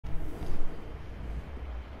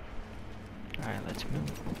Alright, let's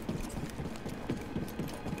move.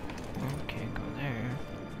 Okay, go there.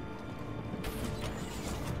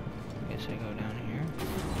 Guess I go down here.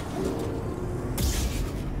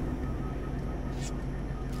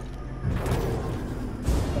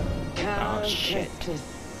 Oh shit.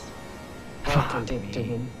 How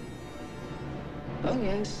predictable. Oh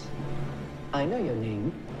yes, I know your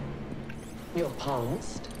name, your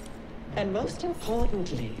past, and most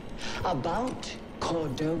importantly, about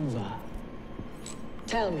Cordova.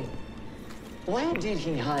 Tell me, where did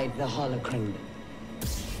he hide the holocron?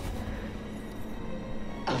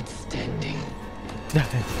 Outstanding.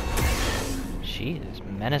 She is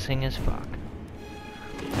menacing as fuck.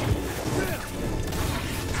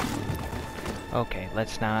 Okay,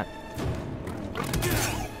 let's not.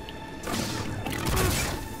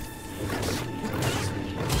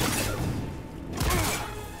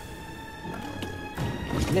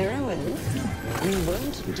 Very well. We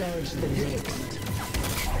won't judge the next.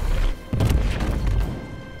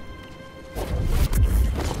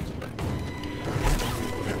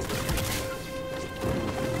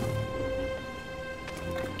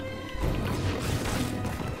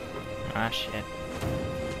 Ah, shit.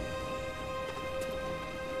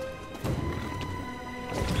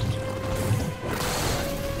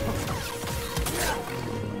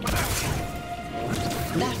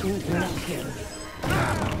 That would not kill.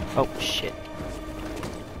 Oh, shit.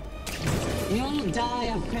 You'll die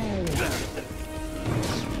a failure.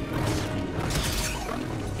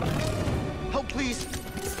 Help, please!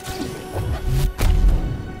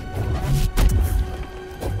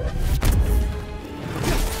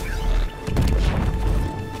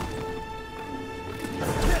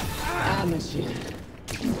 Amateur.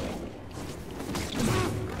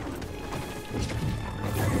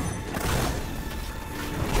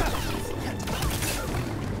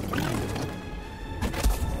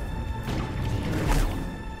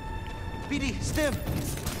 BD, stim!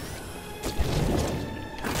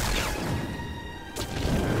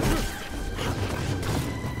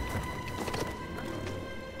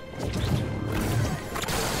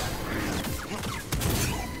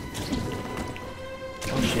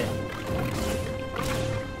 Oh shit.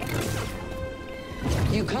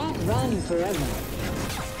 You can't run forever.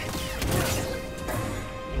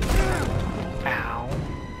 Ow.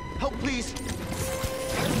 Help, please!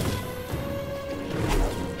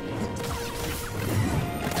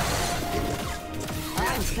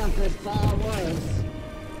 I've suffered far worse.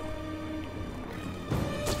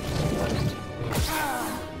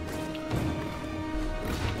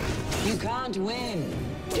 You can't win.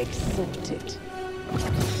 Accept it.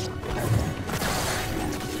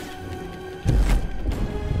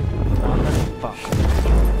 Fuck.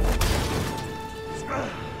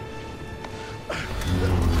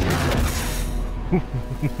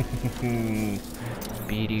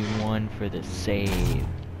 BD1 for the save.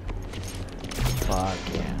 Fuck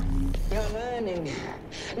yeah. You're learning.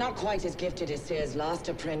 Not quite as gifted as Seer's last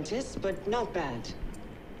apprentice, but not bad.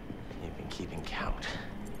 You've been keeping count.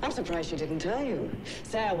 I'm surprised she didn't tell you.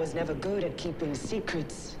 Seer was never good at keeping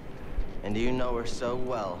secrets. And you know her so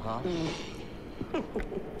well, huh?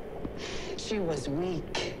 She was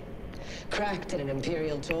weak. Cracked in an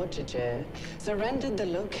Imperial torture chair. Surrendered the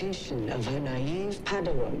location of her naive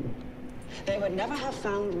Padawan. They would never have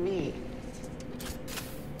found me.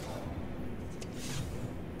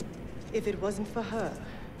 If it wasn't for her,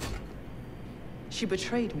 she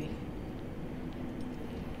betrayed me.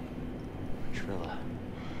 Trilla.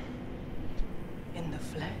 In the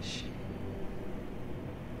flesh.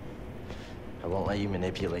 I won't let you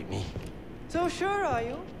manipulate me. So sure are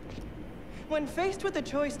you? When faced with the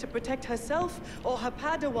choice to protect herself or her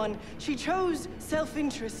Padawan, she chose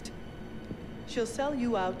self-interest. She'll sell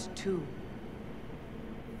you out too.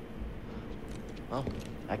 Well,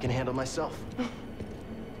 I can handle myself.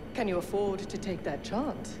 Can you afford to take that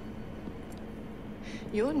chance?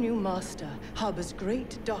 Your new master harbors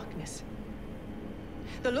great darkness.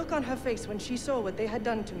 The look on her face when she saw what they had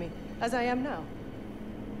done to me, as I am now.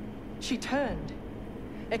 She turned,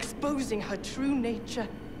 exposing her true nature.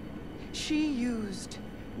 She used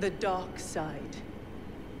the dark side.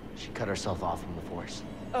 She cut herself off from the Force.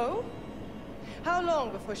 Oh? How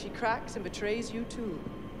long before she cracks and betrays you too?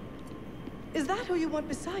 Is that who you want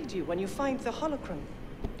beside you when you find the holocron?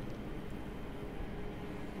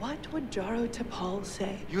 What would Jaro Tapal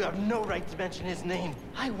say? You have no right to mention his name.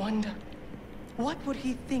 I wonder, what would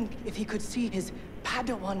he think if he could see his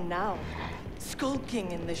Padawan now,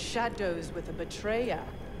 skulking in the shadows with a betrayer,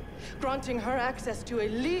 granting her access to a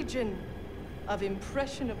legion of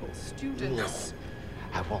impressionable students?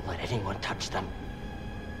 No, I won't let anyone touch them.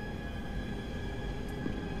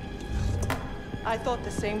 I thought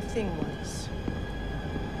the same thing once.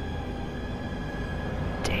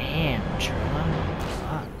 Damn, Trilla.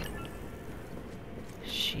 Fuck.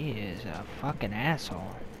 She is a fucking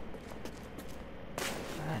asshole.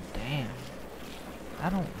 God damn. I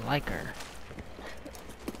don't like her.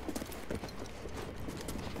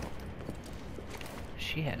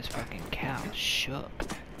 She had his fucking cow shook.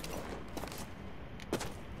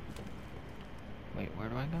 Wait, where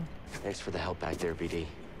do I go? Thanks for the help back there, BD.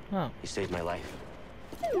 Oh. You saved my life.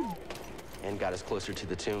 And got us closer to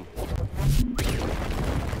the tomb.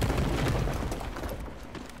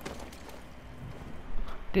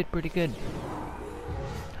 Did pretty good.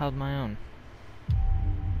 Held my own.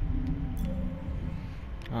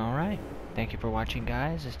 Alright. Thank you for watching,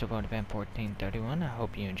 guys. This is DevoteFan1431. I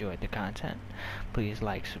hope you enjoyed the content. Please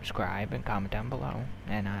like, subscribe, and comment down below.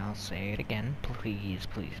 And I'll say it again. Please,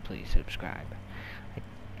 please, please subscribe.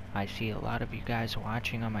 I see a lot of you guys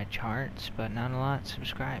watching on my charts, but not a lot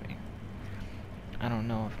subscribing. I don't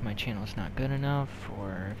know if my channel's not good enough,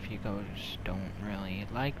 or if you guys don't really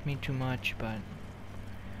like me too much, but,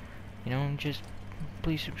 you know, just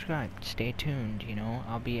please subscribe. Stay tuned, you know.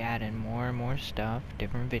 I'll be adding more and more stuff,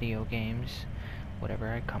 different video games,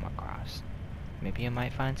 whatever I come across. Maybe I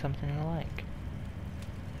might find something I like.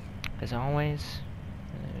 As always,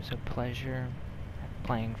 it was a pleasure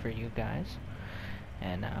playing for you guys.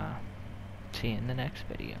 And see you in the next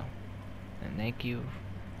video. And thank you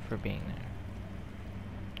for being there.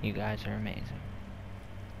 You guys are amazing.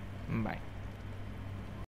 Bye.